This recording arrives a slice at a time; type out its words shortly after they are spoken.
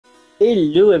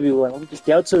Hello everyone, welcome to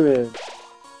Deltarune.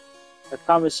 I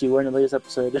promise you we're in the latest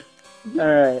episode.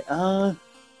 Alright,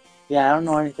 yeah, I don't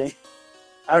know anything.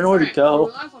 I don't know where to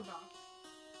go.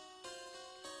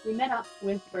 We met up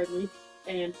with Bradley,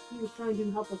 and he was trying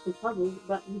to help us with puzzles,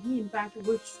 but he in fact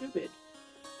was stupid.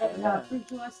 And proved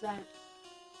to us that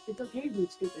it's okay to be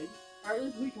stupid. Or at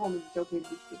least we told him it's okay to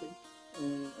be stupid.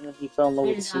 And then he fell in love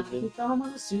with Susie. He fell in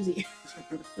love with Susie.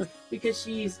 Because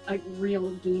she's a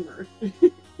real gamer.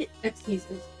 As he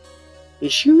says.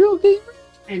 Is she a real gamer?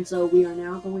 And so we are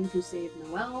now going to save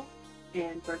Noelle,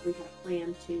 and Berkeley had a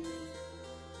plan to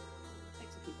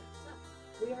execute that.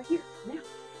 So we are here now.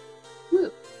 Woo!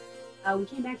 We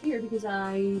came back here because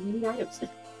we need items.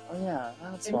 Oh yeah,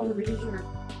 that's and fun. we reduced your... I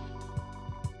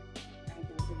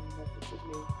don't remember if this is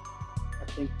me. I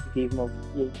think you gave him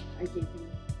I gave him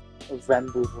a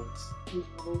Rambo voice.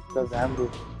 The Rambo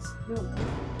voice. No.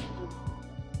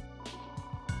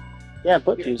 Yeah,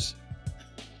 butt juice.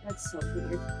 That's so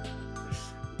weird.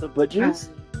 The butt juice?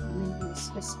 Maybe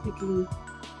specifically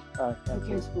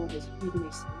because for this reading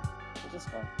a son. That's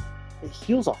fun. It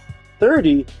heals off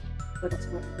 30. But it's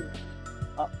what we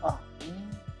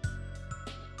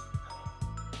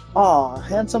Aw,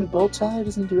 handsome bow tie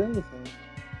doesn't do anything.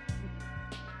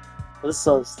 Well, this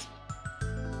sells.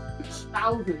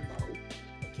 1,000 though.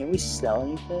 Can we sell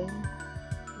anything?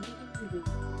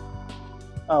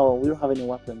 Oh, we don't have any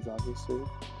weapons, obviously.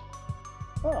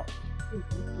 Oh.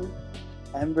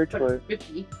 Ember Tour.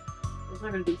 50. That's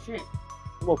not gonna do shit.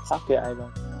 Well, pocket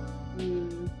item.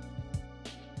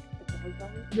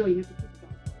 No, you have to keep it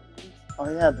on. Oh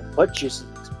yeah, the butt juice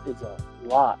is a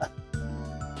lot.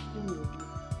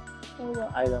 Oh,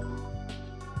 item.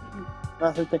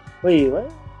 Nothing. Wait, what?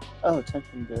 Oh,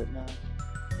 attention bit now.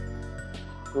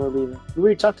 We're leaving. We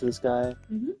already talked to this guy.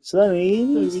 So that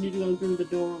means... So we need to go through the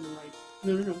door on the right.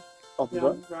 No. Oh, the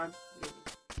door?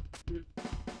 Through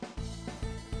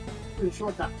the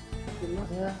shortcut.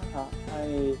 Yeah,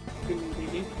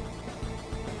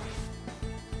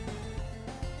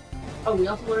 Oh, we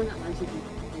also learned that Lancy is,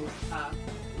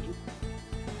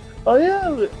 Oh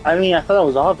yeah, I mean, I thought that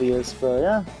was obvious, but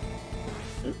yeah.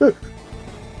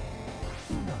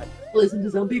 Listen, to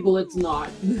some people it's not.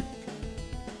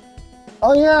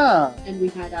 Oh yeah! And we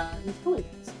had, these pulling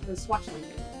guys, the swatch lane.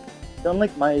 Don't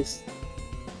like mice.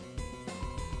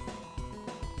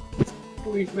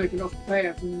 Please make enough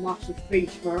prepare from lots of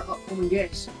feast for our upcoming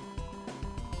guests. I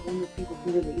wonder if people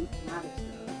can really eat dramatic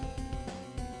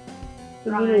stuff.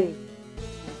 Right.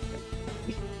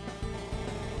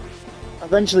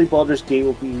 Eventually Baldur's Gate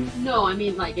will be... No, I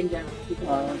mean like in general. People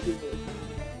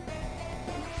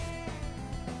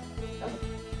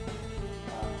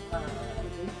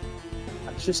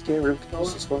I'm just scared of the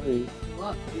story.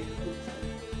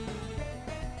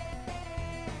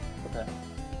 Okay.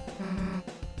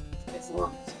 It's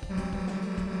locked.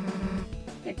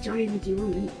 That giant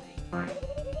Deltarune anyway.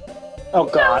 Oh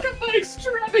god. Look at my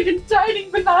extravagant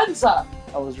dining bonanza!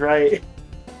 I was right.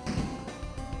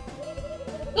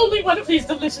 Only one of these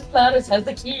delicious platters has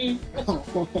the key.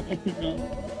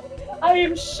 I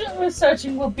am sure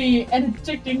searching will be an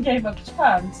addicting game of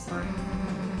chance.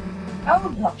 How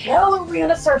the hell are we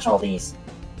gonna search all these?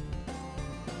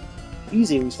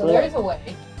 Easy, we So there is a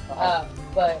way,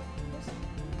 but...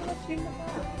 Don't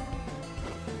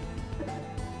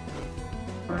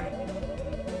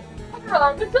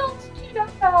keep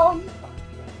that down.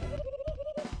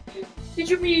 Did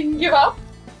you mean give up?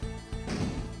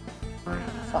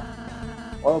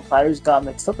 All the players got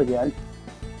mixed up again.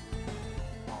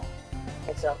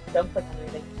 Okay, so don't click on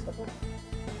anything.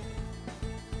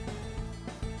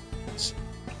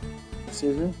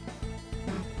 Excuse me?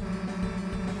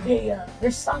 Hey,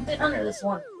 there's something under this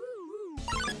one.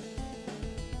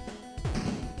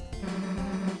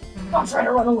 Don't try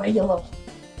to run away, you little...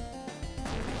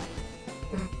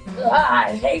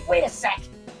 hey, wait a sec!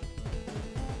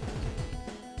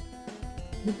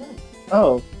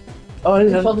 Oh. Oh, I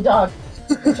didn't Control the dog.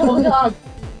 Control the dog.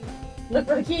 Look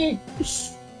for the key.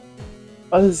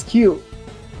 Oh, this is cute.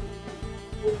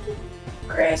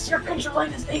 Chris, you're controlling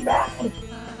this thing bad.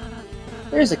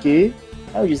 There's a key.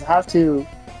 I would just have to...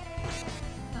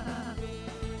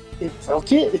 It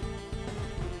broke it.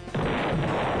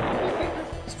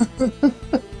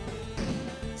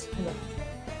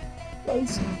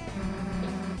 Nice.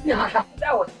 Yeah,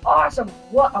 that was awesome.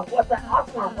 What the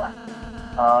awesome or what?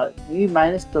 We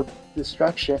minus the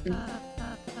destruction.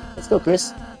 Let's go,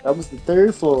 Chris. That was the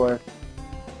 3rd floor.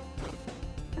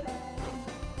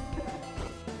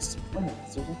 Is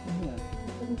there anything here?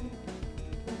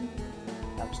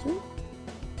 Tapestry?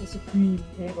 The supreme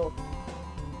table.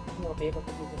 You'll be able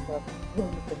to use it for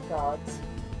room of the gods.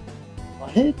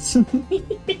 What?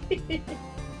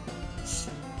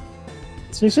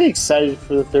 This makes me excited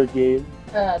for the third game.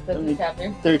 The third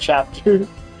chapter. Third chapter.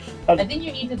 I think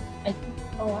you need to. I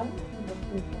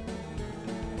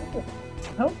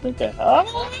don't think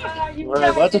I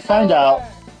We're about to find out.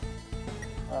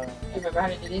 You remember how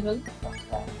to do these ones?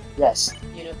 Yes.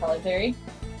 You know color theory?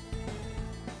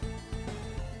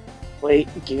 Wait,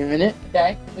 give me a minute.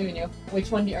 Okay, leaving you.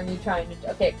 Which one are you trying to do?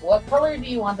 Okay, what color do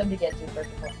you want them to get to first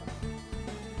and foremost?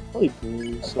 Probably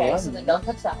blue. Okay, so then don't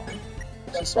touch that one.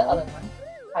 Touch the other one.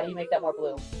 How do you make that more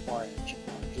blue? Orange.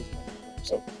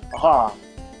 So, aha.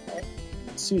 Okay.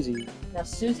 Susie. Now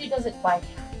Susie does it by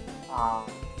half.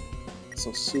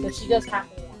 So Susie. So she does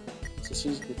half of one. So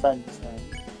Susie defends then.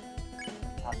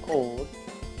 Half cold.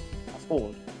 Half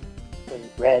cold. Wait,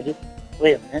 red.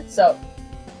 Wait a minute. So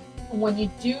when you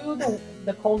do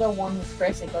the colder one with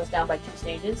Chris, it goes down by 2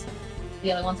 stages.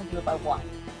 The other ones will do it by 1.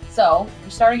 So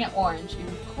you're starting at orange, you're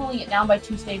cooling it down by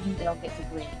 2 stages, it'll get to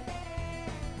green.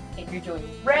 If you're doing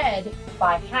red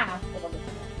by half, it'll get to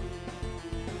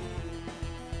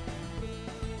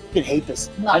I fucking hate this.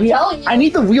 I'm telling you. I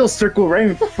need the wheel circle right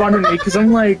in front of me because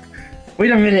I'm like,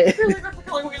 wait a minute.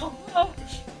 Go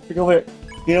over.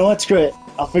 You know what? Screw it.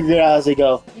 I'll figure it out as I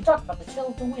go. You talked about the chill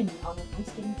of the wind on the ice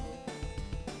skating floor.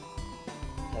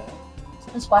 Okay.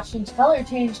 This watch change color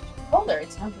changed colder.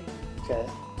 It's now green. Okay.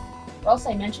 Or else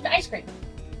I mentioned ice cream.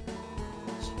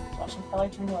 Watch change color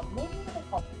turned to a little bit of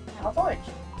color. Now it's orange.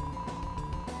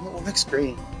 No, it looks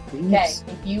green. Okay,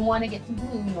 if you want to get to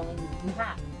blue, you only need to do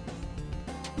half.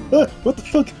 What the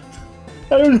fuck?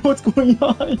 I don't know what's going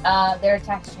on. Their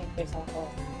attacks change based on color.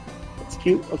 That's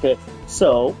cute. Okay,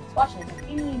 so. Watch them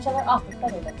beating each other off with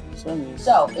feather duster.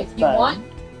 So if you want,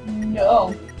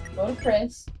 go to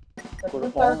Chris, go to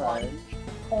the third one,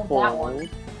 hold that one,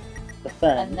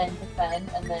 defend,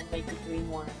 and then make the green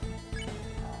one.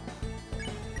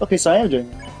 Okay, so I am doing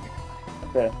that.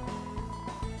 Okay.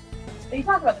 So you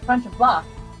talk about the crunch of bluff.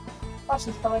 Watch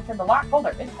this color turn a lot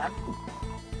colder this time.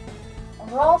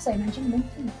 Overall, say mention blue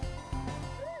too.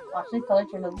 Watch this color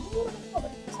turn a little bit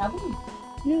colder. It's now blue.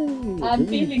 Yay! I'm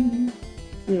feeling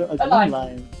you. A green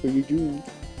line for your dream.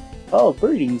 Oh,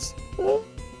 birdies!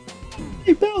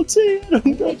 They bouncy! I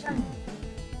don't know.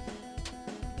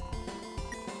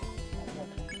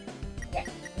 Okay,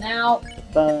 now.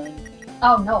 Fine.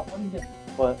 Oh no! What are you doing?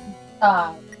 What?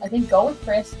 I think go with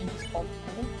Chris and just hold it.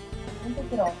 I don't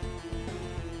think it'll.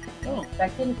 Oh.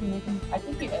 Back in if you make them. I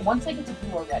think once they get to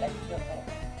blue or red, I think they're better.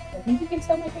 I think you can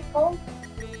still make it cold.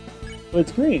 Well,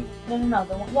 it's green. No. The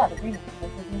green one. Like the green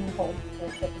and cold. The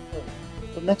blue.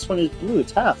 The next one is blue.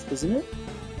 It's half, isn't it?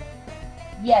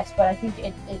 Yes, but I think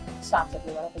it stops at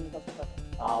blue. I don't think it goes to purple.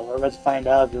 Oh, we're about to find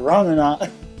out if you're wrong or not.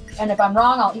 And if I'm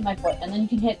wrong, I'll eat my foot. And then you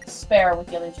can hit spare with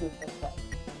the other 2 if it's right.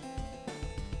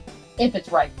 If it's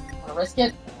right. Want to risk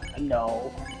it?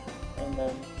 No. And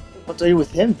then, what do I do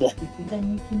with him then?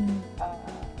 Then you can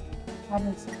try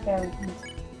to spare with these.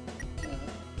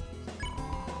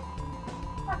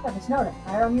 Talk about the snow then.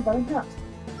 Higher on your brother's nose.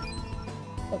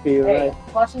 Okay, you're right.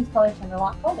 Washington's color turned a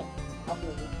lot colder. I'll do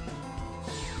it.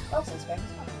 Also, spare the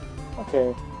snow.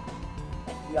 Okay.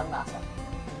 Thank you, young master.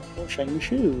 Or shiny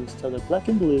shoes till they're black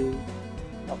and blue.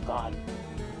 Oh god.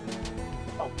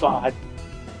 Oh god.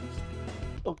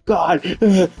 Oh god.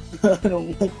 I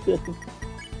don't like this.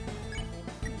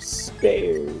 I'm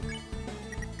spared.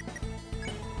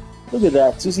 Look at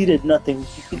that. Susie did nothing.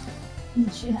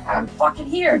 I'm fucking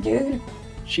here, dude.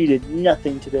 She did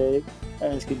nothing today.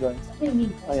 Alright, let's keep going. What do you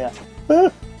mean? Oh yeah.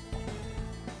 Ah!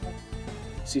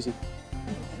 Susie.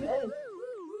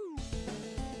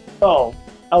 Oh,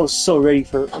 I was so ready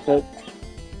for. Okay.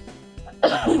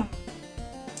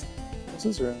 What's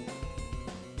this room?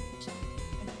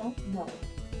 I don't know.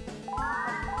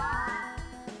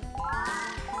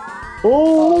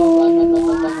 Oh!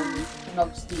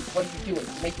 No, Steve, what are you doing?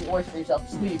 You're making it worse for yourself.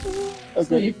 Sleep. Okay,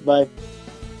 Sleep. bye.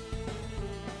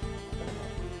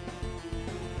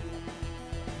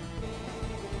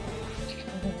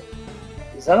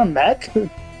 Is that a mech?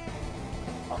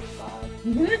 Oh god.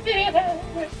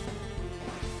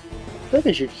 I think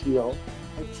I should heal.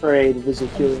 I prayed Visit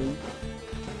healing.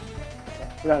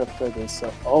 I forgot to play this,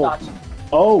 so. Oh. Gotcha.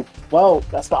 Oh, well,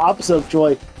 that's the opposite of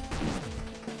joy.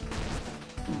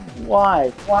 Why?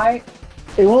 Why?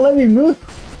 It won't let me move.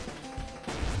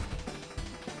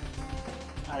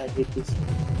 God, I hate this.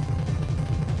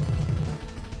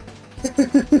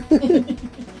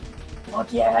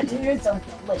 Fuck yeah, dude. Some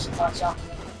delicious hot chocolate.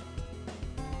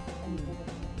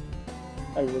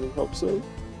 I really hope so.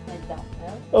 I don't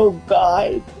know. Oh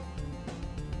god.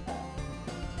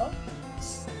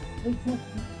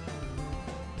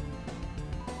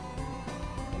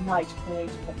 night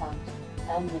created the fountain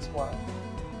and this world.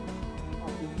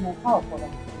 I'll be more powerful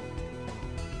than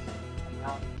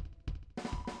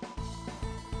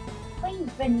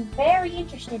We've been very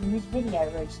interested in this video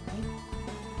recently,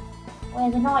 where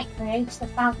the knight creates the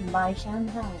fountain by his own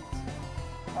hands.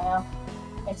 Well,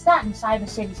 it's that in Cyber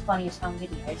City's funniest home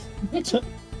videos. this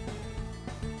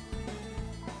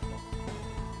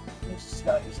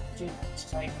guy's doing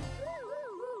statement.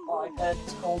 I've heard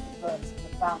it's called the birth of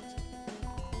the fountain.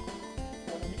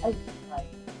 With an open play.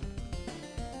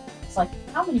 It's like,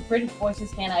 how many British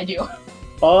voices can I do?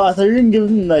 Oh, I thought you were gonna give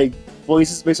them like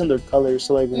voices based on their colors,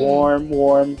 so like warm,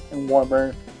 warm, and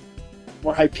warmer,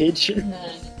 more high pitch.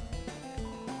 There's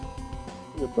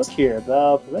a book here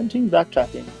about preventing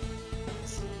backtracking.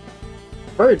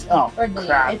 Birds. Oh, Birdly,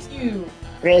 crap. it's you.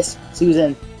 Chris,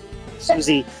 Susan,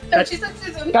 Susie. No, she said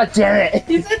Susan. God damn it.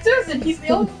 He said Susan. He's the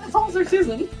only one that calls her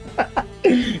Susan.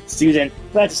 Susan,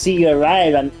 glad to see you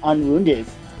arrive unwounded.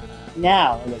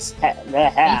 Now, let's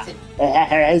horizon.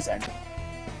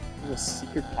 A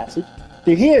secret passage?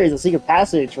 Through here is a secret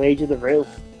passage way to the roof.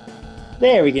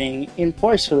 There we're getting in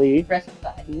forcefully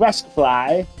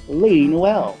rescue Lady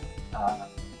Noelle.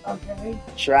 Okay.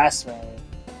 Trust me.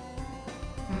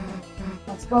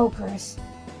 Let's go, Chris.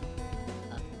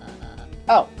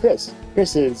 Oh, Chris,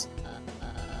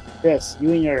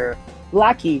 you and your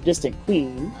lackey distant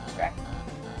queen.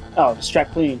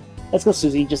 Distract queen. Let's go,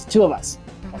 Susie, just the two of us.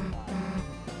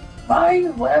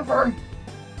 Fine, whatever.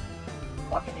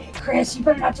 Fucking A, Chris, you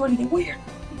better not do anything weird.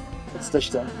 Let's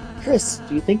touch them. Chris,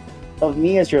 do you think of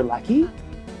me as your lackey?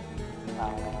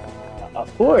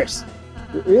 Of course.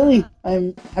 Really?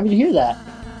 I'm happy to hear that.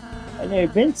 I've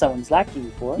never been someone's lackey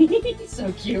before. He's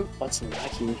so cute. What's a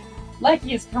lackey?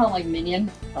 Lackey is kind of like Minion.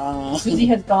 Susie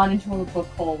has gone into a book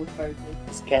hole with Berkeley.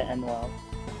 This can't end well.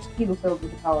 People filled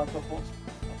with the power of book holes.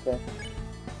 Okay.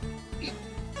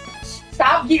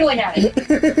 Stop giggling at it!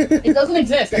 It doesn't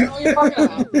exist. I don't know what you're talking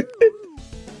about.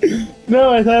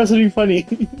 No, I thought it was something funny.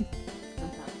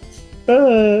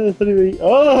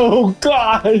 Oh,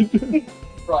 God!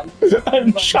 Run.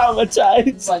 I'm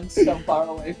traumatized. Run so far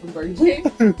away from Berkeley.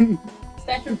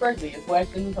 Statue of Berkeley is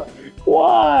wedged in the toilet.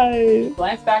 Why?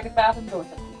 Glance back at bathroom door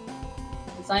sign.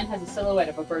 The sign has a silhouette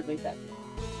of a Berkeley statue.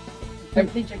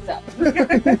 Everything checks out.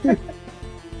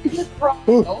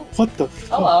 Oh, what the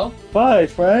fuck? Hello. Bye,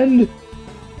 friend.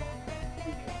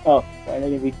 Oh, why are they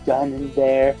gonna be done in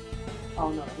there? Oh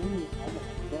no.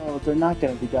 No, they're not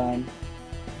gonna be done.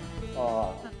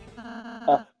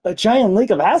 A giant lake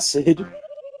of acid.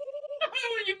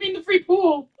 You mean the free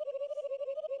pool?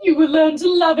 You will learn to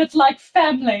love it like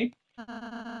family.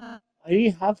 Why do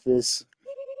you have this?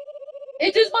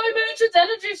 It is my mansion's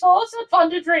energy source and fun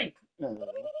to drink.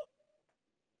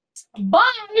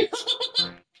 Bye!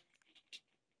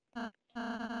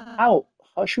 How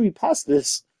should we pass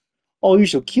this? Oh, you're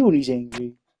so cute when he's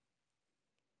angry.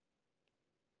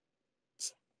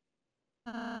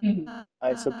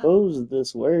 I suppose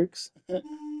this works.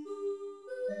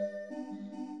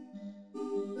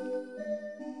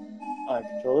 Alright,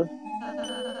 controller.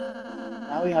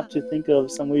 Now we have to think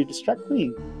of some way to distract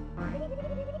Queen.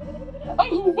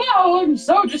 Oh wow, I'm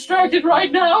so distracted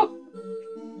right now!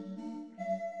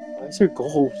 Why is there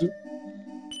gold?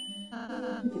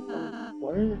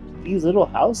 What are these little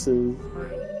houses?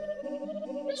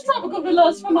 It's tropical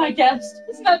villas for my guest.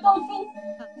 Isn't that thoughtful?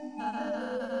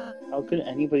 How could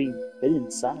anybody fit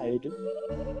inside?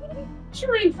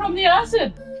 Drink from the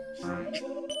acid!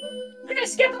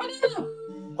 Chris, get the banana!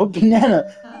 Oh,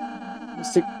 banana!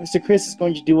 Mr. Chris is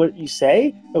going to do what you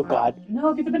say? Oh God.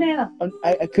 No, get the banana.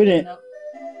 I couldn't. No. I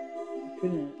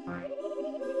couldn't.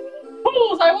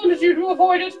 Fools, I wanted you to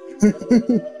avoid it.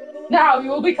 Now you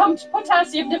will become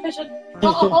potassium deficient.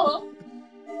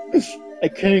 I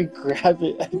couldn't grab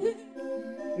it.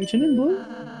 You turn in blue?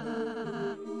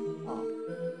 Oh.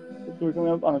 We're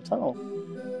coming up on a tunnel.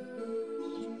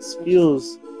 This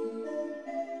feels...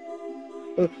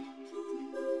 You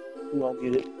won't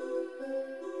get it.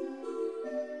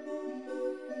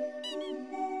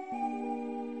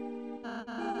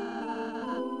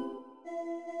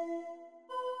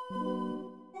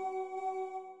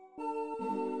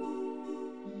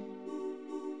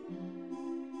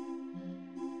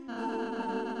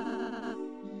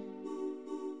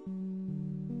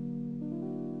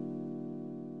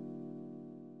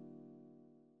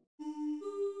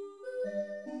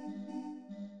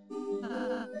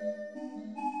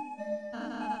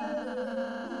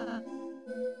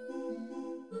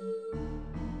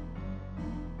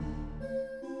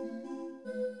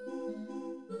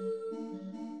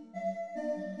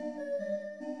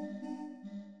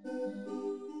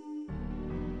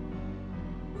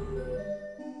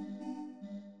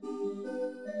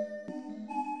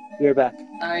 We're back.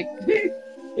 Alright.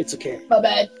 It's okay. My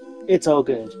bad. It's all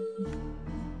good.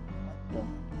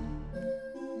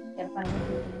 Gotta find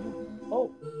one.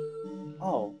 Oh.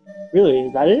 Oh. Really?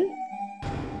 Is that it?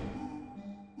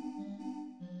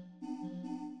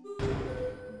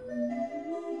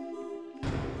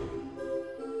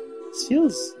 This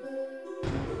feels...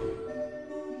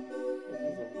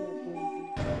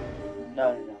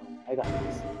 No. I got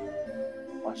this.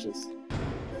 Watch this.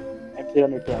 I play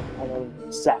Undertale. I know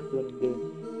exactly what I'm doing.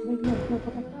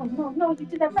 No, you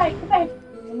did that right. Go back.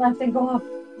 The left and go up.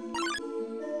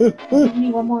 Give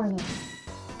me one more of them.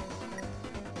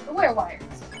 The wear wires.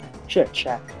 Check.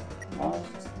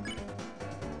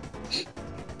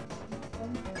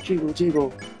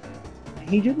 Jiggle.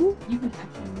 Hey, Jiggle? You can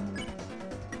actually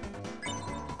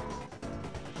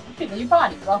jiggle your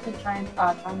body, but also try and the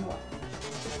left.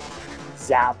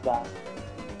 Zappa.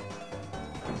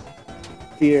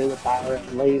 Fear the power of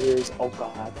lasers. Oh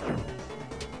god.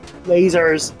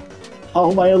 Lasers! How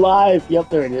am I alive? Yep,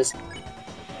 there it is.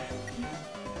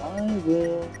 I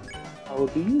will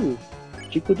be you.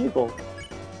 Jiggle.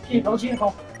 Jiggle.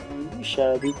 You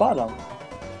shall be bottom.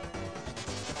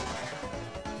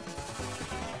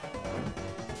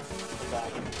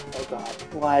 Oh god.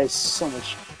 Why is so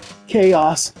much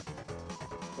chaos?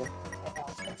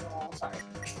 Sorry.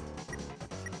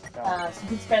 No, So you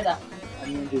can spare that one.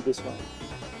 I'm gonna do this one.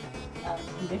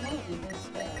 You did one? You can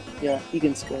spare. Yeah, he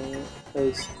can spare it,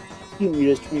 because he only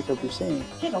does 24%.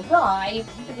 Jiggle, die.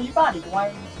 Jiggle your body. Why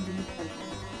are you using the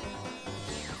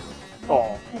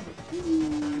Oh.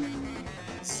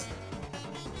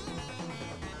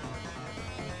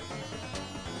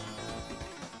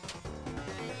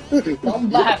 Don't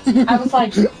laugh. I was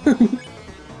like,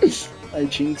 I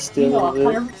jinxed you it a know,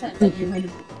 little bit. 100% that you're going to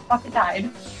fucking die.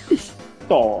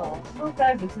 Oh.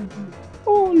 Okay, this is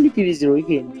Oh, look at his little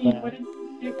game What plan. did you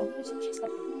do? Oh, there's a chest up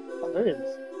there. Oh, there it is.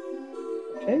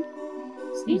 Okay.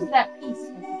 Use that piece.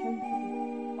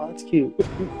 Oh, that's cute.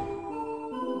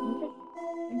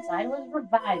 Inside was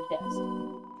revive desk.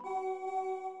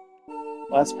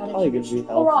 Well, that's probably going to be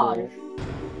helpful. Garage.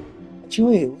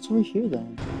 Actually, wait, what's over here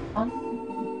then? Huh?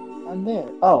 On there.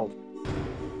 Oh.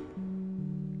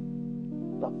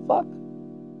 The fuck?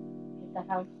 Hit the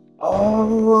house.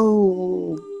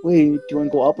 Oh. Wait, do you want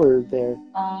to go up or there?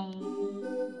 I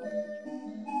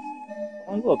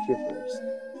want to go up here first.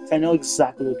 'Cause I know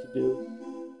exactly what to do.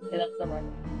 Okay, that's the right way.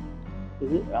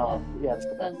 Is it? Oh, yeah, let's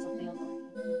go back. Then something on the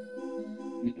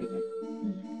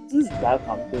right. This is that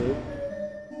complicated.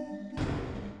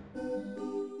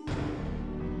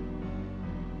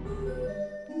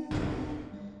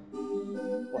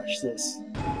 Watch this.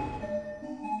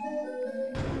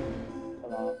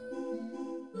 Ta-da.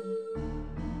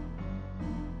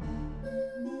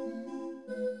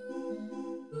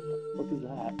 What is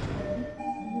that?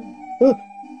 Ah!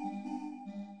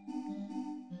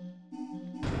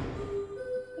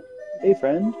 Hey,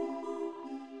 friend.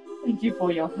 Thank you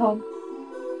for your help.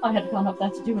 I had gone up there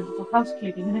to do a little house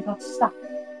cleaning and I got stuck.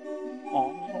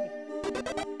 Oh.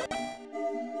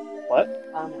 What?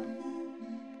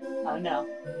 Oh no.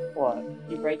 What?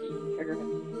 You break it, you trigger him.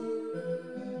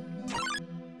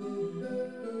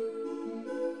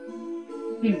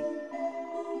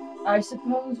 I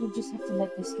suppose we'll just have to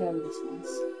let this go this once.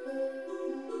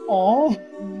 Oh.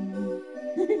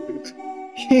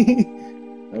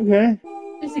 Okay.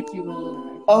 It's a cute little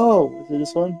interaction. Oh, is it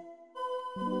this one?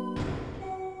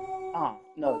 Ah,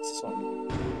 no, it's this one.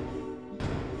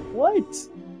 What?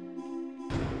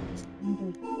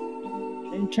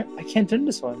 I can't turn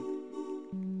this one.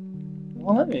 It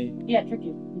won't let me. Yeah, trick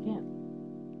you. You can.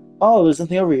 Oh, there's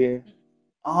nothing over here.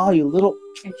 Oh, you little...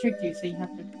 I tricked you, so you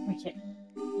have to break it.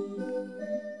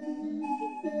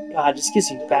 God, just gives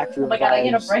you back room Oh my god, I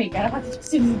get a vibes. break. I don't have to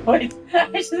just use his voice.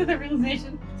 I just had the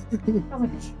realization. Oh my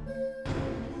gosh.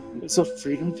 That's what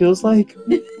freedom feels like.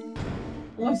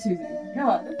 Love Susie.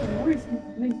 God, that's the worst.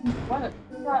 Makes me want to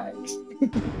cry.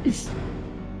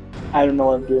 I don't know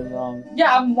what I'm doing wrong.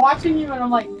 Yeah, I'm watching you and I'm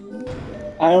like,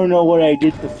 I don't know what I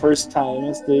did the first time.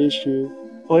 That's the issue.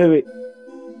 Oh, wait. No,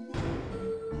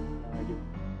 I do.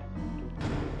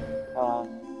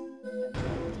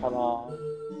 Ta-da.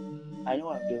 I know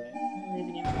what I'm doing.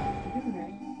 leaving you. You're doing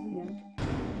right. Yeah.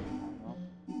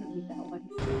 You don't need that one.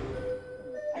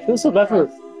 I feel so bad for...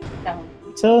 That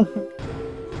one. So...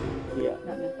 Yeah.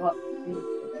 Not gonna go up. I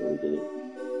really did it.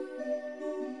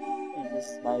 And this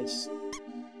is nice.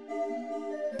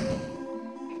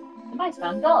 The mice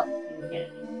found $1. You didn't get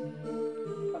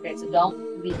any. Okay, so don't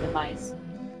leave the mice.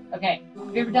 Okay,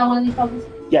 have you ever done one of these puzzles?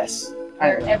 Yes.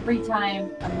 Where every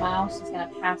time a mouse is gonna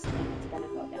pass something, it's gonna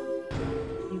go down.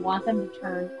 You want them to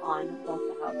turn on both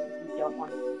the out since you don't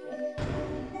want it to get.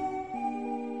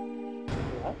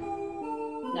 What?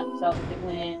 No, so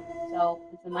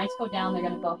if the mice go down, they're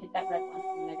gonna go hit that red one,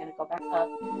 and they're gonna go back up,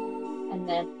 and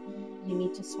then you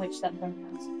need to switch that third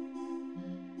house.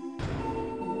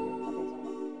 Okay,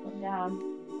 so go down,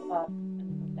 go up, and then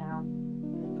go down,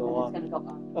 Go and up. it's gonna go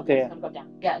up. Okay. It's gonna go down.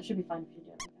 Yeah, it should be fine if you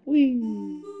do it.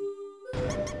 Whee!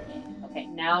 Okay,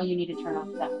 now you need to turn off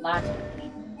that last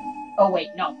one. Oh wait,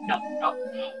 no.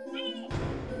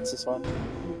 What's this one?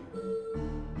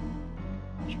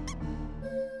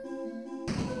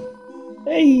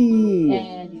 Hey!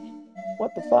 And you did.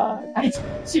 What the fuck?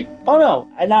 Shoot. Oh no!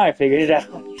 Now I figured it out.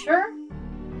 You sure?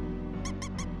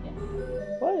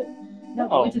 What? No,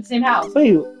 Oh. we went to the same house.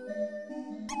 Wait.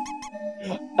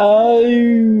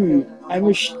 Oh! I'm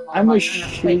a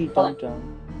shitty dum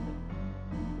dum.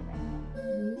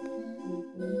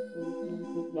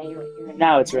 Yeah, you're right.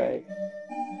 Now it's right.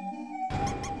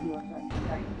 You are right.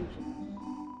 Sorry.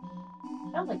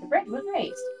 Sounds like the bridge was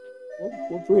raised.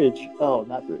 What bridge? Oh,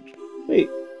 not bridge. Wait.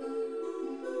 Is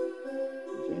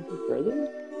there anything further?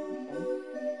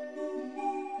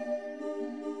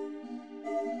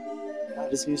 God,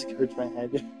 this music hurts my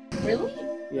head. Really?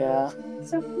 Yeah. It's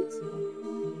so peaceful.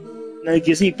 No, it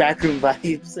gives me backroom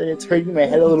vibes, and it's hurting my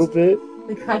head a little bit.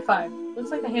 Like high five. Looks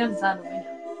like the hands is out of the way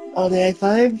now. Oh, they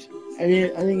high-fived? I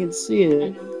didn't even see I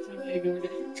it. know, totally ignored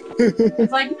it.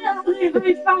 It's like, no,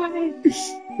 they high five.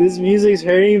 This music's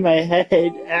hurting my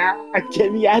head. Ah,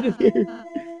 get me out of here.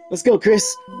 Let's go,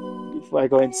 Chris. Before I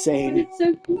go insane. It's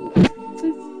so cool.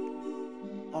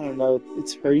 I don't know.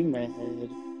 It's hurting my head.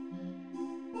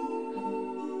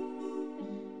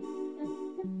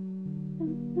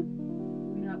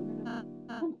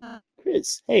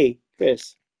 Chris. Hey,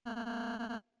 Chris.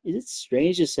 Is it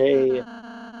strange to say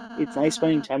it's nice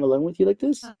spending time alone with you like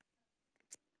this?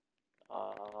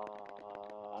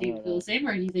 Do you feel the same,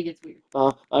 or do you think it's weird?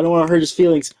 I don't want to hurt his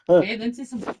feelings. Okay, then say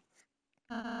something.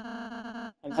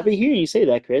 I'm happy hearing you say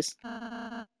that, Chris.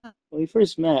 When we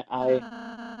first met, I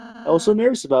was so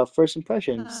nervous about first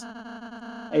impressions.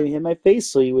 I even hid my face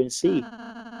so you wouldn't see.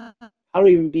 How do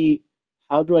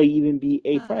I even be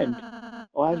a friend?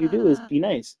 All I have to do is be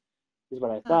nice, is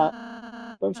what I thought.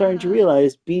 But I'm starting to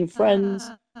realize being friends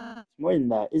is more than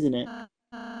that, isn't it?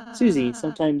 Susie,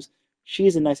 sometimes she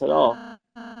isn't nice at all.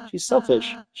 She's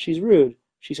selfish. She's rude.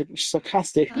 She's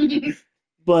sarcastic.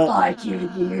 But I can't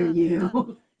hear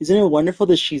you. isn't it wonderful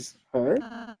that she's her?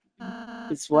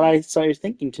 It's what I started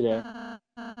thinking today.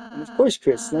 And of course,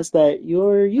 Chris, that's that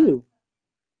you're you.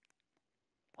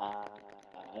 I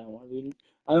don't want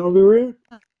to be rude.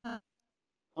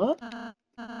 Huh?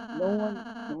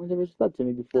 No one's ever said that to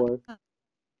me before.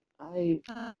 I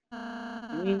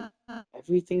mean,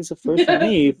 everything's a first for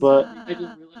me, but I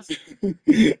just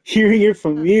realized. hearing it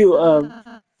from you,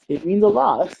 it means a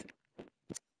lot.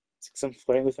 It's because I'm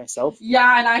flirting with myself.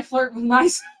 Yeah, and I flirt with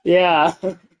myself. Yeah.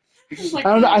 Like,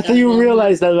 I don't know. I thought you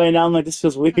realized that right now. I'm like, this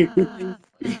feels weird.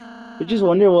 I just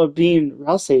wonder what being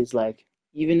Rouse is like,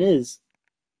 even is.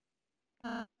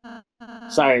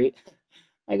 Sorry,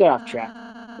 I got off track.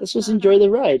 Let's just enjoy the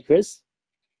ride, Chris.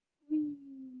 And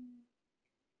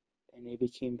they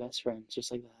became best friends,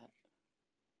 just like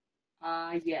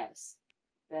that. Yes.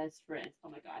 Best friends. Oh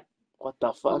my god. What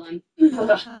the fuck? Hold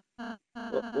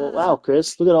Well, wow,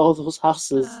 Chris, look at all those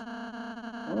houses.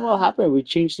 I don't know what happened. We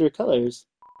changed their colors.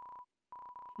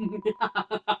 on.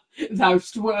 Thou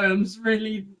worms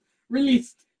really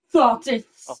thought it.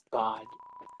 Oh God.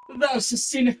 Thou hast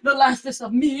seen the lastest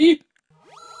of me.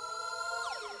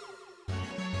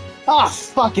 Ah,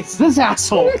 fuck! It's this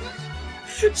asshole.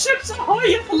 Ships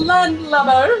ahoy,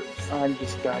 landlubber. I'm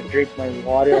just gonna drink my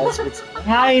water as if it's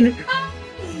mine.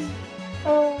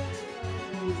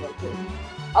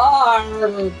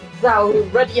 Are thou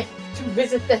ready to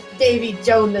visit the Davy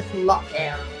Jonas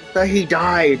Lockhair? That he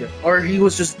died, or he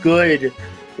was just good.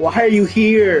 Why are you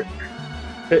here?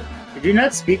 Did you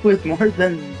not speak with more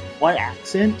than one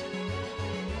accent?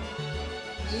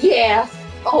 Yes,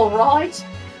 alright.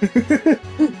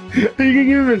 Are you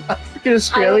even African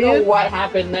Australian? I don't know what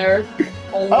happened there.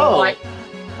 Oh,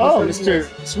 Mr.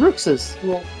 Spruxus.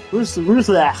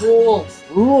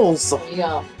 Rules.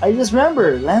 Yeah. I just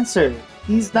remember, Lancer.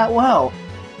 He's not well.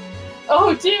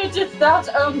 Oh dear, did that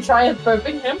try and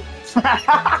burping him?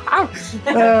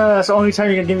 That's the only time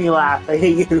you're gonna give me a laugh. I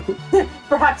hate you.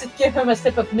 Perhaps it give him a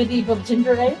sip of medieval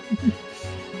ginger ale?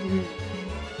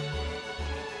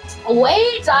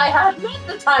 Wait, I have not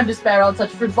the time to spare on such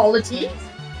frivolities.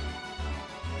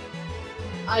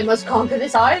 I must conquer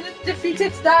this island,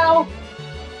 defeatest thou,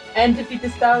 then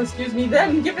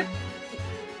give it...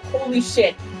 Holy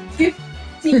shit.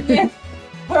 50th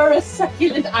her a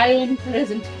succulent island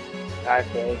present. I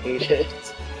hate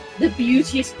it. The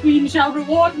beauteous queen shall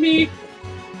reward me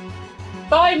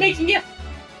by making it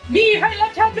me her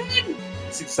left-hand man.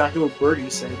 That's exactly what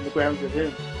Birdie's saying. Look what happened to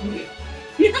him.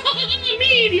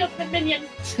 Me, the ultimate minion.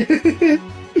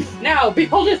 Now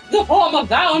beholdeth the form of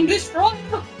thou destroyer.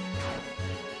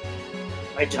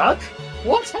 My duck?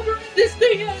 Whatever this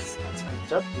thing is. That's my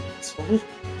duck, you asshole.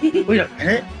 Wait a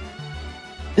minute.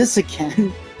 This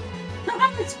again?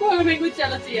 I'm squirming with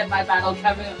jealousy at my battle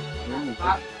cavern. Oh,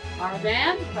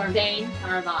 Carvan. I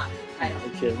don't know.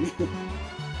 okay.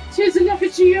 'Tis an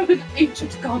effigy of an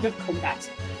ancient god of combat.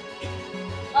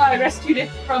 I rescued it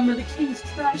from the king's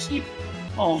trash heap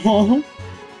Oh.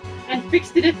 and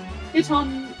fixed it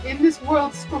on in this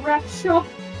world's scrap shop.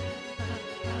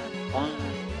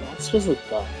 That's just a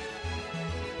duck.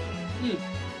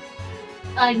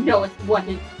 I know it, what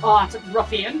an art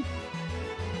ruffian.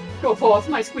 Go forth,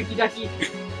 my squeaky ducky.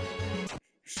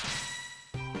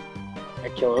 I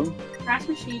kill him. Crash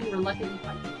machine reluctantly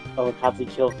fights. I would have to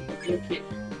kill him. You kid.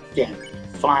 Damn.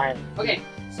 Fine. Okay,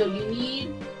 so you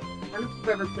need. I don't know if you've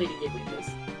ever played a game like this.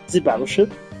 Is it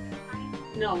Battleship?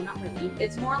 No, not really.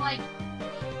 It's more like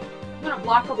I'm gonna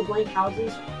block all the blank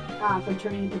houses from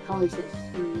turning into colors that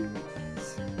he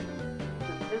wants.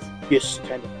 Like this. Yes,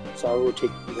 kind of. So I will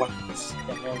take once,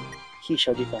 and then he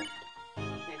shall defend.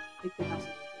 Okay, pick the house.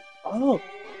 Oh.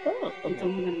 It's Okay.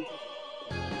 only gonna be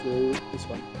So this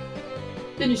one.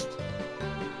 finished.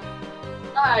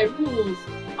 Rules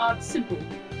are simple.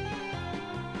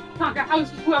 Conquer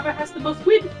houses whoever has the most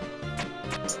win.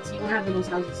 So you don't have the most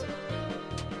houses.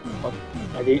 What?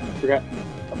 I forgot.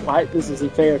 Why? This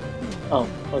isn't fair. Oh,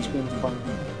 let's win fun.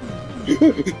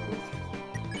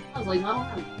 I was like,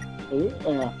 not around.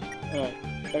 Oh, yeah. Alright.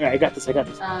 Okay, I got this. Four.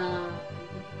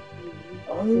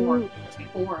 Take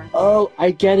four. Oh,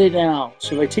 I get it now.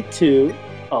 So if I take two.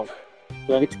 Oh.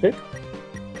 Do I get to pick?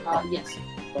 Yes.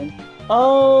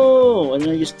 Oh, and then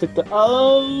I just click the.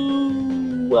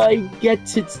 Oh, I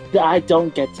get it. I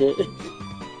don't get it.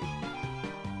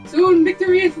 Soon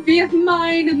victory is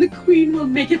mine, and the queen will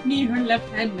make it me her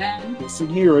left-hand man. Listen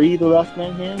here, are you the left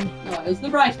man hand? No, it was the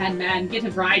right-hand man. Get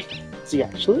it right. Is he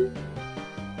actually?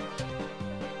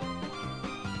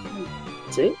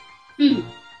 That's it?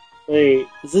 Wait,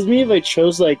 does this mean if I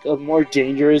chose like a more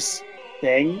dangerous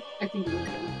thing? I think it was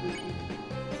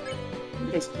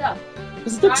good stuff.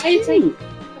 Because that's I take- two.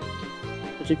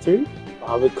 I take three?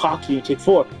 Oh, the cocky, you take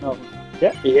four. No.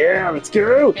 Yeah, let's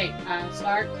go! Okay,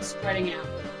 start spreading out.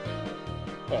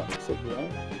 Oh, so yeah.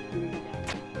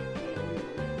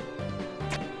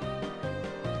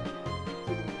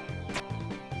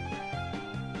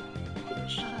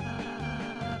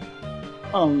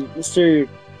 Mr.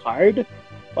 Card?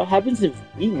 What happens if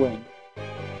we win?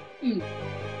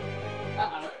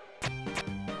 Uh-oh.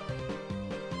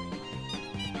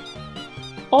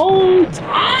 Oh!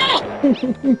 Ah!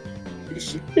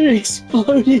 It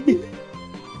exploded!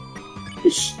 I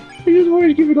just wanted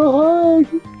to give it a hug!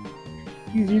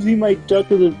 He's using my duck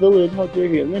as a villain, how dare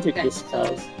he? I'm gonna take Okay, this so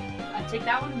house. take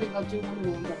that one and then go do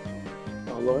one of the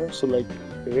Oh, Laura, so like,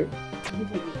 here, ones.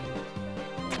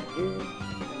 here,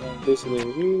 and then basically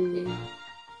over here.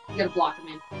 You gotta block him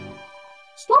in.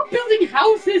 Stop building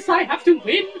houses! I have to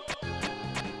win!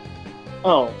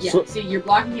 Oh, Yeah, so see, you're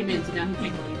blocking him in, so now he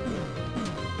can't go in.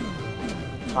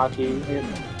 cocky. I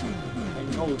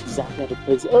know exactly how to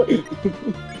play this. Oh.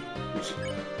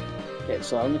 Okay,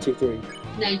 so I'm gonna take three.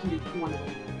 Now you can do one of them.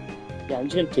 Yeah, I'm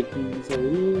just gonna take these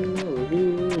over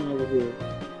here, and over here.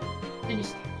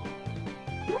 Finished.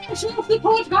 Crash off the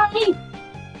portal!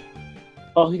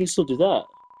 Oh, he can still do that.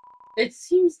 It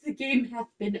seems the game hath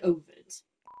been overed.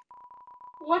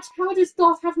 What? How does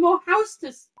Doth have more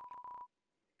houses?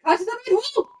 Cut the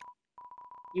middle!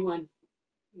 You won.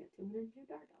 You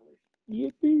got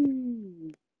 $202.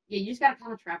 Yippee! Yeah, you just gotta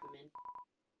kind of trap him in.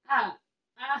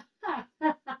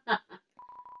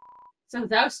 So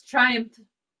thou hast triumphed.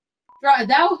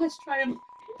 Thou hast triumphed.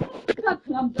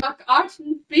 Plum duck art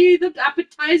and be the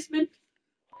appetizement.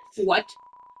 What?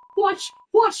 Watch,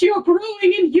 you're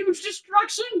growing in huge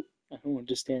destruction! I don't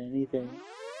understand anything.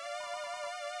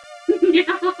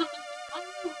 Behold,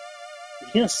 Is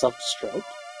he gonna self-destruct?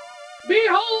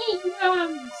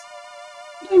 lands!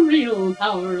 The real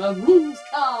power of rules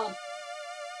card!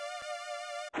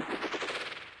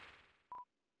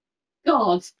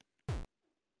 God.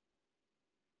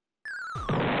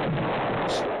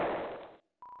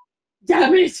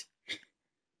 Damn it!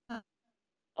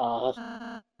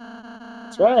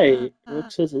 That's right.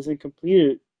 Roxas isn't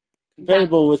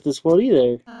compatible with this world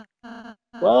either.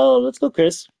 Well, let's go,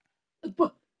 Chris.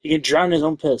 But He can drown his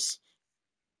own piss.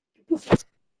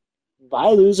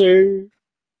 Bye, loser.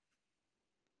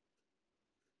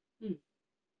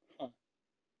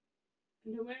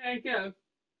 No way I go.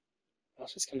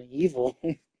 That's just kind of evil.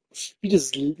 You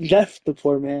just left the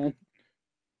poor man.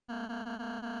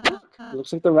 Look, it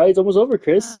looks like the ride's almost over,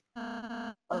 Chris.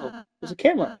 Oh, there's a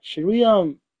camera. Should we,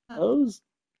 pose?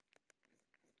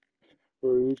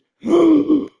 Rude.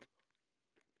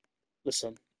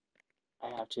 Listen, I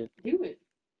have to. Do it.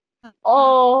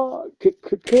 Oh,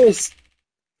 Chris.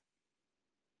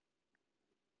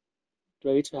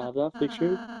 Ready to have that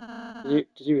picture? Did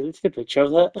you really take a picture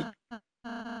of that?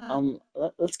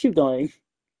 Let's keep going.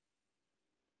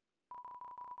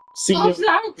 See Oh, you. so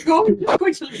I'm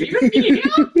going to leave me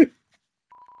now?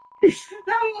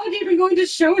 Thou not even going to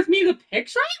show with me the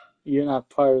picture? You're not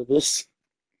part of this.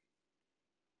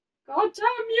 God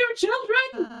damn you,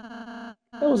 children!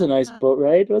 That was a nice boat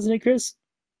ride, wasn't it, Chris?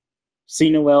 See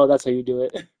Noel, that's how you do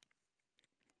it.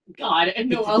 God, and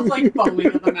Noel's like foaming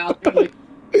at the mouth. Like,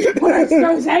 where's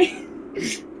Jose?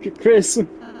 Chris,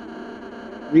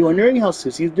 are you wondering how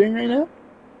Susie's doing right now?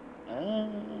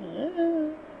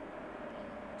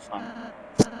 Fine.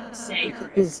 Say,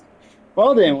 Chris.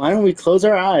 Well then, why don't we close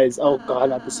our eyes? Oh God,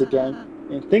 not this again.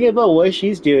 And think about what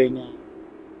she's doing now.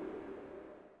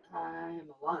 I'm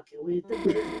walking with the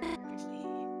bird.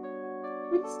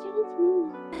 What strange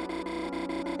move?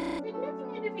 Like nothing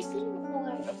I've ever seen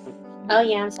before. Oh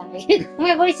yeah, I'm sorry.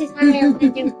 My voice is higher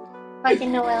when I do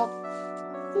fucking Noel.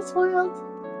 This world.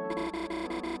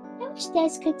 I wish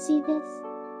Des could see this.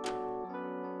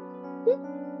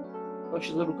 Oh,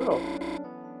 she's a little girl.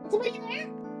 Somebody there?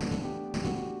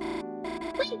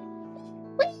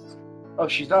 Wait! Oh,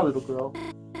 she's not a little girl.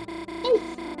 Hey!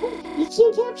 You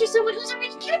can't capture someone who's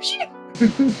already captured!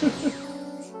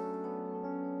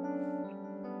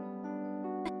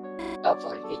 Oh,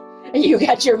 funny. You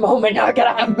got your moment, now I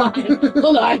gotta have mine.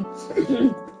 Hold on.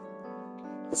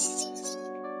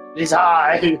 It is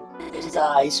I. It is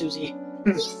I, Susie.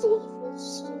 Don't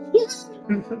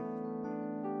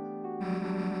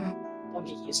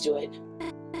get used to it.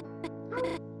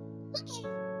 Okay.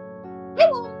 I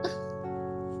won't.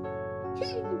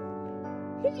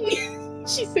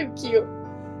 She's so cute.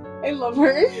 I love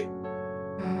her.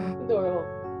 Adorable.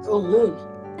 Full moon.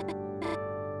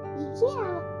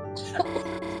 Yeah.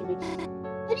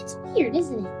 But it's weird,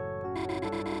 isn't it?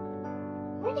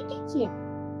 How did it get here?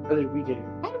 How did we get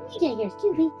here? How did we get here?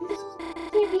 Excuse me.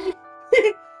 Can't be.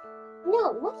 No,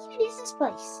 what even is this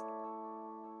place?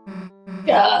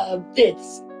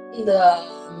 It's the.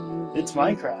 It's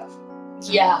Minecraft.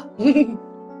 Yeah.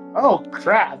 Oh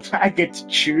crap! I get to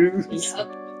choose. Yep.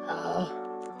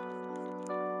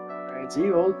 It's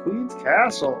the old Queen's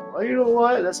Castle. Well, you know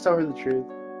what? Let's tell her the truth.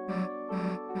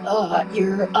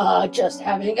 You're just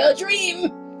having a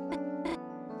dream.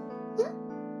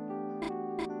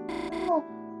 Oh,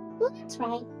 well, that's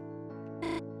right.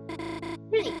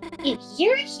 Right. If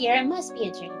you're here, it must be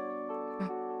a dream.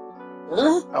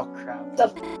 Huh? Oh crap!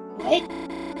 What? I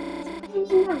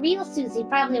mean, the real Susie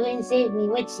probably wouldn't save me,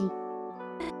 would she?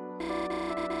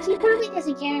 She probably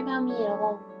doesn't care about me at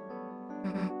all.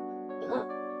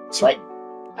 What?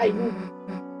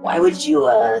 Why would you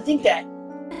think that?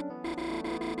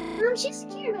 She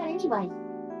doesn't care about anybody.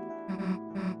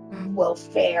 Well,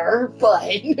 fair,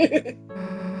 but do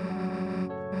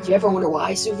you ever wonder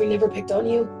why Susie never picked on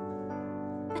you?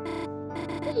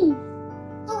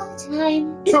 All the time.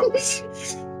 I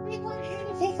want her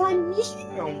to pick on me.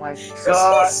 Oh my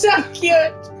God! She's so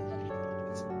cute.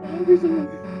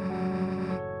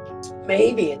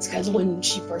 Maybe it's because when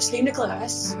she first came to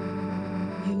class,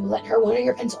 you lent her one of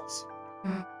your pencils.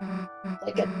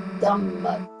 Like a dumb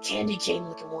candy cane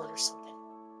looking one or something.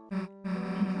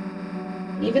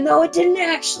 Even though it didn't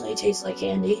actually taste like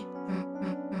candy.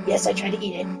 Yes, I tried to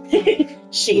eat it.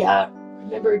 She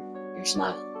remembered your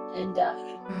smile and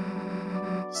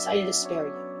decided to spare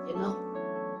you, you know?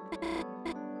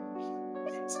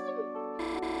 That's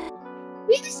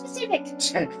really specific.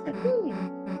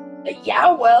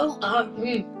 Yeah, well,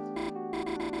 Wait,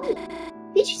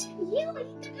 did you say you would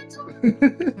eat the pencil?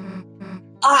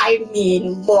 I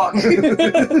mean, look.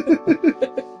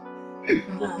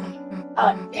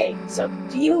 Hey, so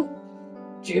do you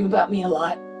dream about me a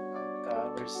lot?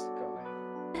 God, where's this going?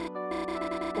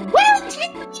 Well,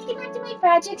 time for me to get back to my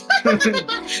project.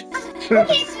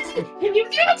 Okay, Susie, can you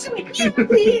get to my camera,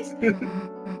 please?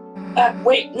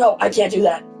 Wait, no, I can't do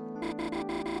that.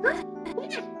 Huh? Why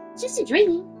not? It's just a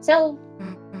dream, so...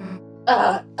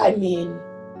 I mean,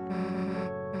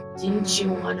 didn't you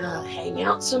want to hang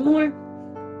out some more?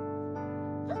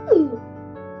 Ooh.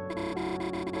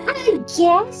 I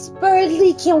guess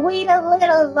Birdly can wait a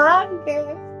little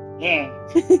longer. Yeah.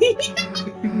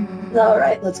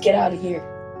 Alright, let's get out of here,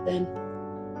 then.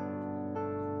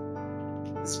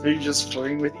 Is we just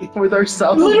flirting with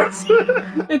ourselves?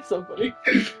 It's so funny.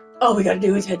 All we gotta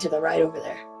do is head to the right over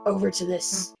there. Over to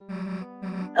this.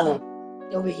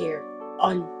 Over here.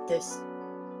 On this.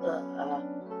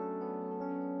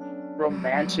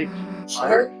 Romantic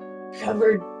Art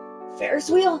covered Ferris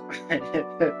wheel?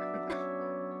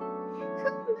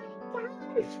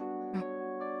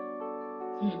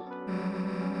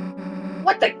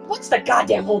 What's the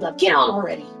goddamn holdup? Get on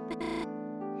already!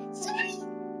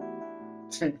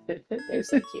 They're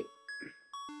so cute.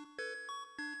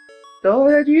 Oh,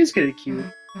 that is kind of cute.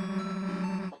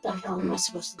 What the hell am I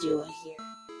supposed to do out here?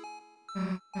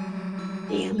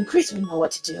 Damn, Chris would know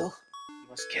what to do. You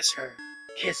must kiss her.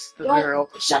 Kiss the Don't- girl.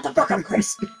 Shut the fuck up,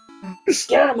 Chris!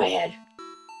 Get out of my head.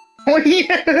 Oh,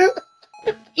 yeah.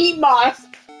 Eat moss!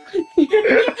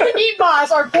 Eat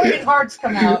moss, our pointed hearts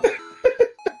come out.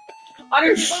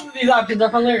 Honestly, both of these options are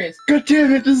hilarious. God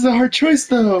damn it, this is a hard choice,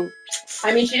 though.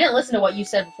 I mean, she didn't listen to what you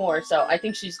said before, so I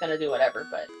think she's gonna do whatever,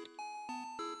 but...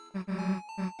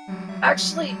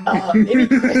 Actually, maybe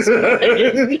Chris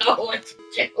might know what to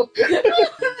do.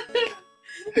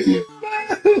 I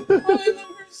love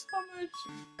her so much.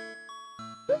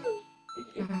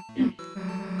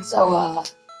 So,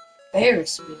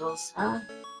 Ferris wheels, huh?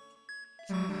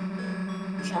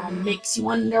 Kinda makes you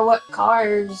wonder what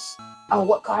car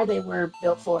they were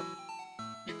built for.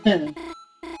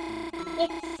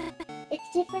 It's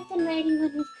different than riding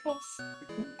one with Chris.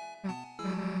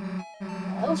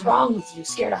 What's wrong with you?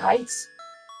 Scared of heights?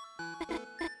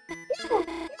 No,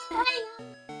 I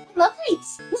love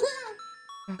heights.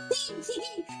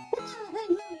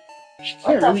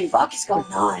 What the fuck is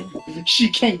going on? She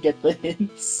can't get the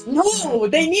hints. No,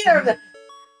 they neither of them.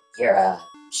 You're,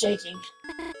 shaking.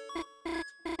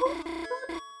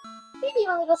 Maybe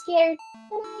I'm a little scared,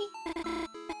 but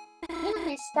be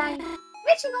honest, I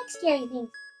actually like scary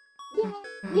things.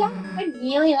 Yeah, I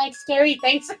really like scary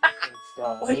things.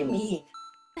 What do you mean?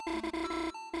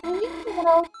 When we were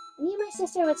little, me and my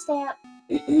sister would stay up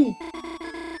and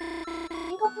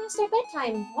go past our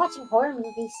bedtime watching horror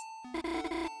movies. At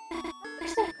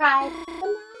first I cried, but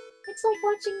now it's like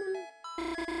watching them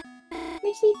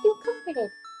makes me feel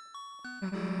comforted.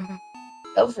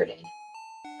 Comforted.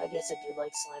 I guess I do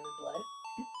like slime and blood.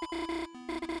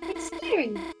 It's scary,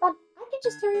 but I can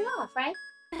just turn it off, right?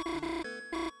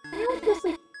 Now it's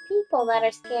mostly people that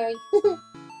are scary.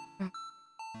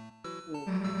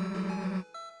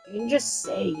 You can just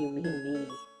say you mean me.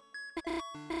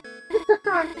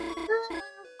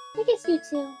 I guess you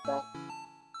too, but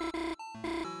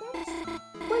that's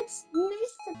what's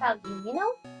nice about you, you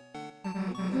know?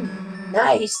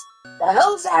 Nice? The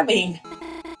hell's that mean?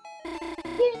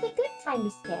 You're the good kind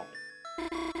of scary.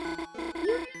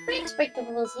 You're not afraid to break the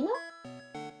rules, you know?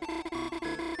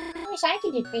 I wish I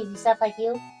could do crazy stuff like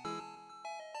you.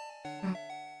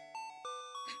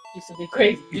 Do something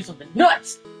crazy. Do something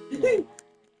nuts.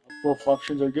 Both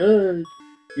options are good.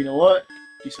 You know what?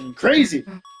 Do something crazy.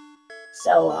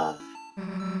 So,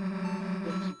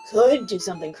 if you could do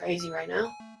something crazy right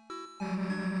now,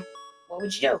 what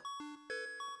would you do?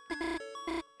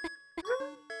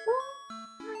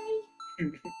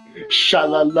 Sha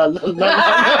la la la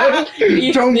la.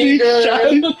 Don't be shy. I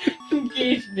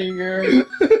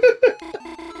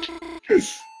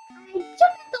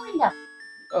jump out the window.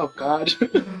 Oh God.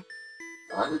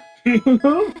 Huh?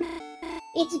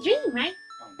 It's a dream, right?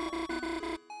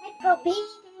 I'd grow big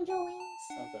angel wings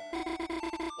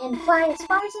and fly as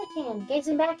far as I can,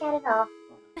 gazing back at it all.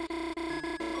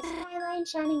 The skyline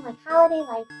shining like holiday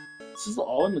lights. This is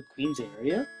all in the Queen's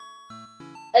area?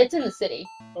 It's in the city.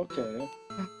 Okay.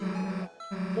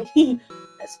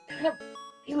 That's kind of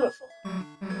beautiful.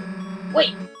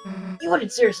 Wait, you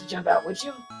wouldn't seriously jump out, would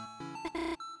you?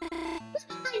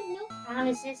 No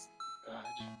promises. God.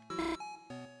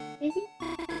 Izzy?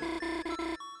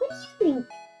 What do you think,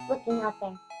 looking out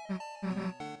there?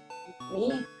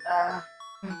 Me? God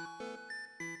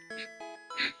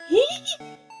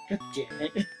damn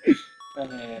it.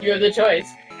 You have the choice.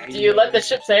 Do you let the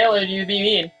ship sail or do you be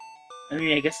mean? I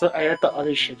mean, I guess I let the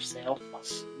other ship sail.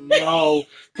 No,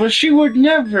 but she would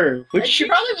never. Would She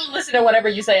probably won't listen to whatever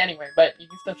you say anyway, but you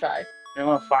can still try.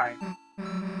 No, fine.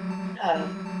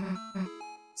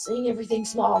 Seeing everything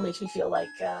small makes me feel like,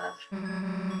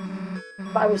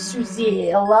 if I was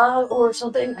Suziella or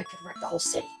something, I could wreck the whole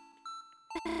city.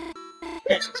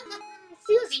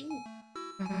 Susie!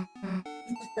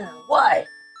 What?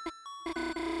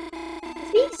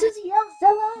 Is being Susie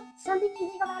Zilla something you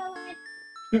think about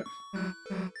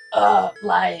a lot?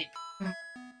 Like...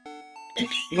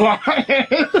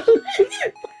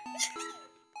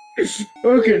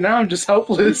 Okay, now I'm just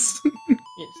helpless. You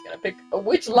just gotta pick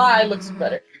which lie looks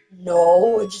better.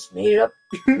 No, I just made it up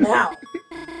now.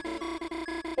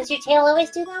 Does your tail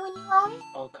always do that when you lie?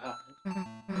 Oh god.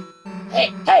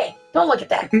 Hey, don't look at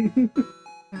that.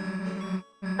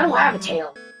 I don't have a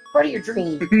tail. Part of your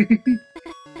dream.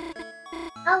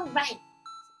 Oh, right.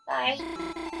 Sorry.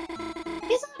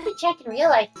 Guess I'll have to check in real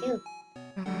life, too.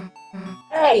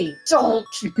 Hey, don't.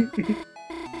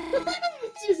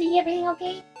 Susie, everything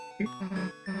okay?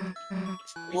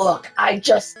 Look, I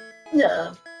just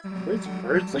Where's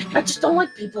Birdsley? I just don't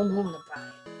like people knowing about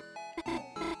it.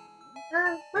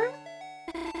 Well, I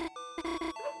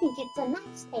think it's a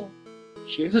nice tail.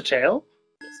 She has a tail?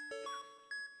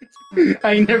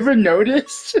 I never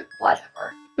noticed.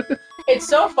 Whatever. It's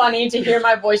so funny to hear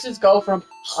my voices go from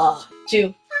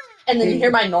to, and then you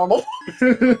hear my normal.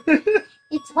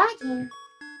 It's wagging.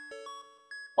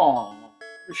 Aw,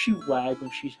 does she wag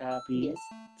when she's happy? Yes,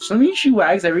 Does that mean she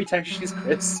wags every time she sees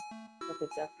Chris? I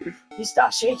think so. You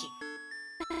stop shaking.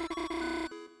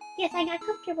 Yes, I got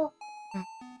comfortable.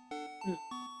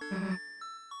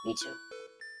 Me too.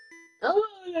 Oh,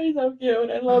 they're so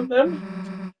cute. I love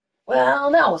them.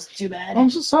 Well, that wasn't too bad. I'm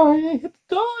so sorry, I hit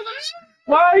the dog.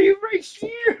 Why are you right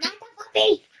here? Not the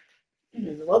puppy.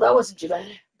 Well, that wasn't too bad.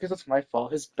 Because that's my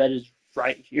fault. His bed is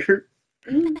right here.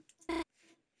 Yeah.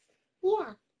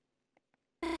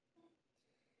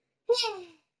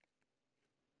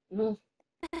 Mm. If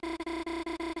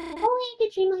only I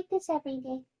could dream like this every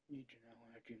day. You do not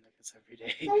want to dream like this every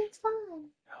day. Then it's fun. No,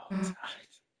 it's not.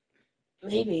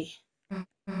 Maybe.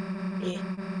 It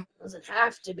doesn't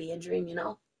have to be a dream, you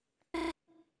know?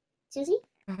 Susie?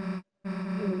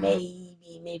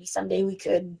 Maybe someday we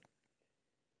could.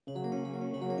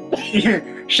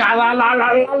 Sha la la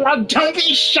la la la, don't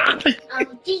be shy! Oh,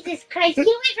 Jesus Christ, get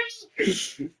away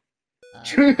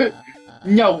from me!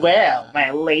 Noelle,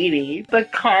 my lady, the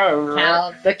cavalry.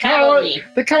 Cavalry.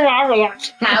 The cavalry.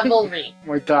 Cavalry. Oh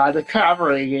my god, the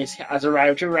cavalry has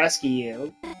arrived to rescue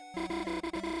you.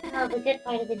 Oh, the good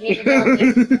part of the dream is over.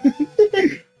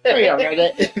 We all read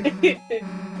it.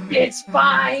 It's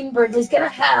fine. Birdley's gonna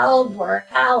help. We're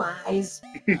allies.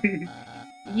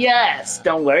 Yes,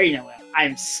 don't worry, Noelle.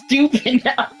 I'm stupid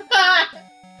now.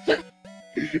 The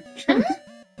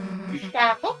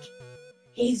heck?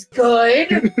 He's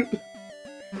good.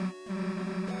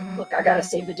 Look, I gotta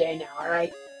save the day now,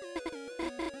 alright?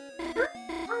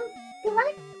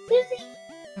 What? Susie?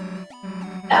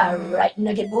 Alright,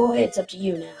 Nugget Boy, it's up to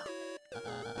you now.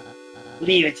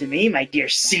 Leave it to me, my dear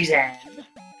Suzanne.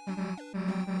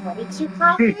 What did you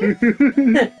call her?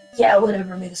 Yeah,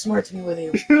 whatever, may the smarts be with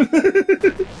you.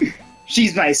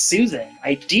 She's my Susan,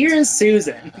 my dear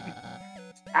Susan.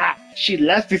 Ah, she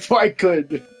left before I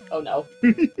could. Oh no.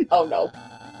 Oh no.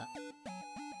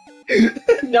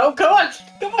 No, come on,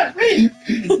 read!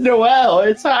 Noelle,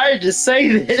 it's hard to say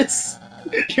this.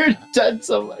 You're done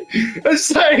so much. I'm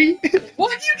sorry.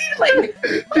 What are you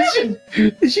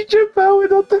doing? Did she jump out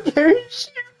without the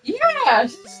parachute? Yeah,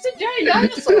 she's just a giant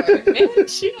dinosaur, man.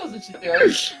 She knows what she's doing.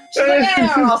 She's like,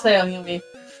 yeah, I'll say on you, me.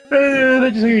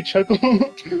 That just made me chuckle.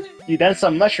 You done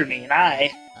so much for me,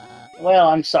 and well,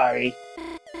 I'm sorry.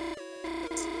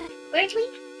 Birdley,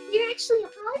 you're actually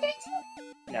apologizing?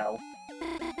 No.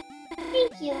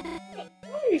 Thank you. I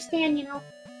understand, you know.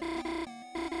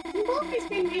 You've always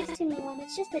been nice to me when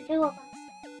it's just the two of us.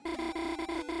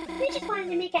 We just wanted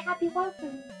to make a happy world for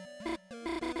me.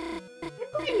 I'm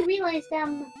glad you realized,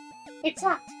 it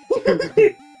sucked.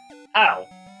 Ow.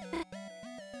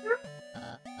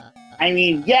 I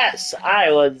mean, yes,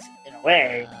 I was, in a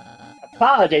way,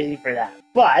 apologizing for that,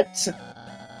 but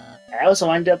I also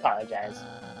wanted to apologize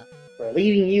for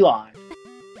leading you on.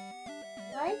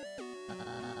 What?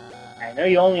 I know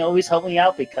you only always help me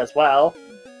out because, well,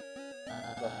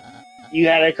 you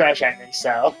had a crush on me,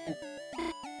 so.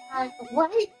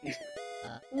 What?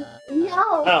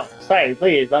 No. Oh, sorry,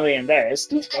 please, don't be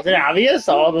embarrassed. Wasn't it obvious?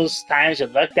 All those times you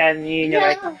looked at me and you're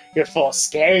like, you're full of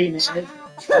scariness.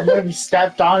 And then you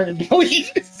stepped on it and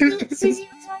bleed. Susie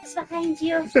was always behind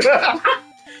you. I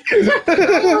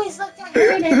always looked at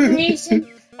her in admiration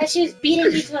as she was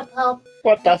beating you to a pulp.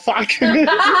 What the fuck? And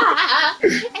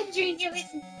drinking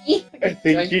with me. I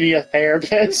think you need a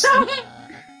therapist.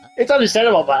 It's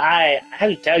understandable, but I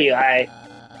have to tell you, I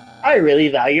really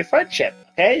value your friendship.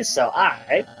 Okay, so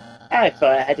I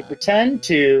thought I had to pretend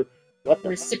to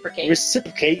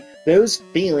reciprocate those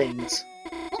feelings.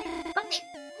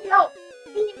 No.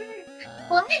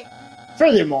 What?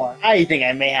 Furthermore, I think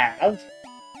I may have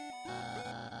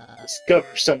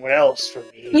discover someone else for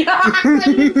me. Yeah,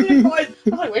 I was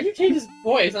like, why'd you change his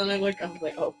voice? And I was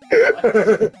like, oh,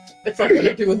 God. It's like what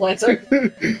I do with Lancer.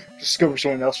 Discover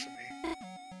someone else for me.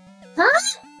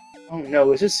 Huh? Oh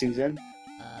no, is this Susan?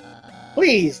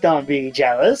 Please don't be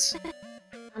jealous.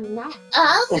 I'm not.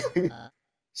 Oh.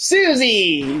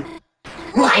 Susie!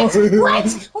 What?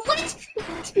 What? What? What?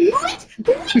 What?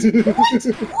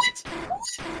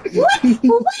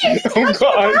 What? Oh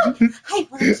god! I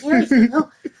want to hear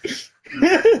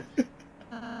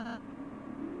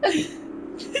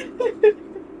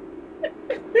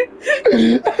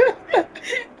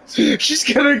you. She's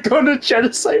gonna go on a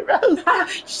genocide round.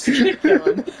 She's gonna kill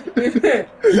him.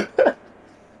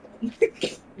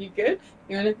 You good?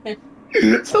 You wanna?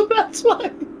 So that's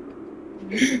why.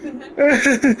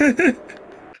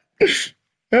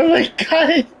 Oh my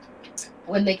god.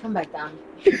 When they come back down.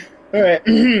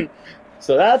 Alright.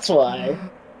 So that's why.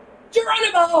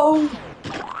 Geronimo!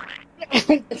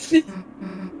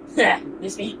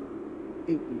 Miss me?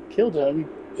 You killed him.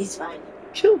 He's fine.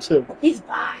 Killed him. He's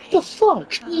fine. The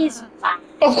fuck? He's fine.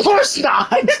 Of course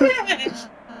not!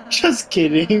 Just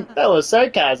kidding. That was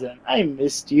sarcasm. I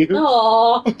missed you.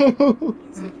 Aww.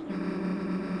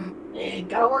 Man,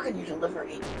 gotta work on your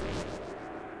delivery.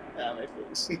 Ah, my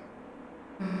face.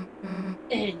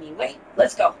 Anyway,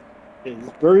 let's go. Is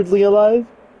Birdley alive?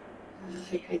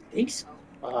 I think so.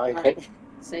 I Alright.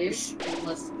 Safe,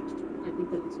 unless I think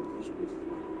that it's officially.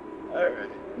 Alright.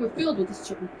 We're filled with this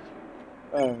chicken.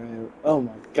 Alright. Oh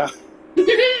my god.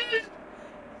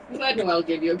 I'm glad Noelle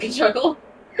gave you a good chuckle.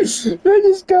 That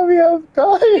just got me off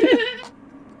guard.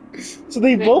 So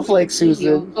they both like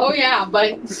Susan. Oh yeah,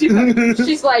 but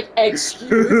she's like,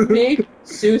 excuse me,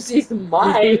 Susie's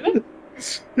mine.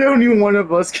 Only one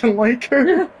of us can like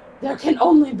her. There can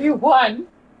only be one.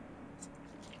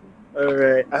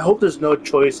 Alright. I hope there's no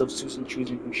choice of Susan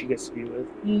choosing who she gets to be with.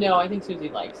 No, I think Susie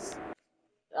likes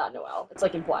Noelle. It's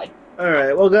like implied.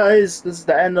 Alright, well guys, this is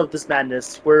the end of this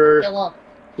madness. Poor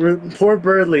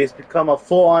Birdley has become a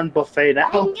full-on buffet now.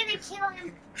 I'm gonna kill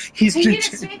him. He's I'm gonna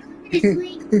just... strangle him in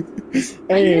his sleep. I'm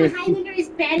Hey, gonna hide under his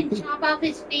bed and chop off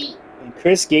his feet. and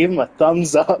Chris gave him a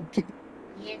thumbs up.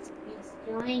 Yes, please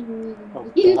join me. Oh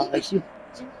gosh.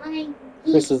 Join me.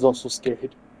 Chris is also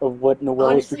scared of what Noelle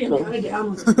has Honestly, I'm become. kinda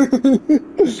down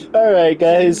with Alright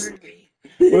guys, it.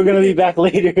 we're gonna be back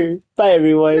later. Bye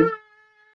everyone.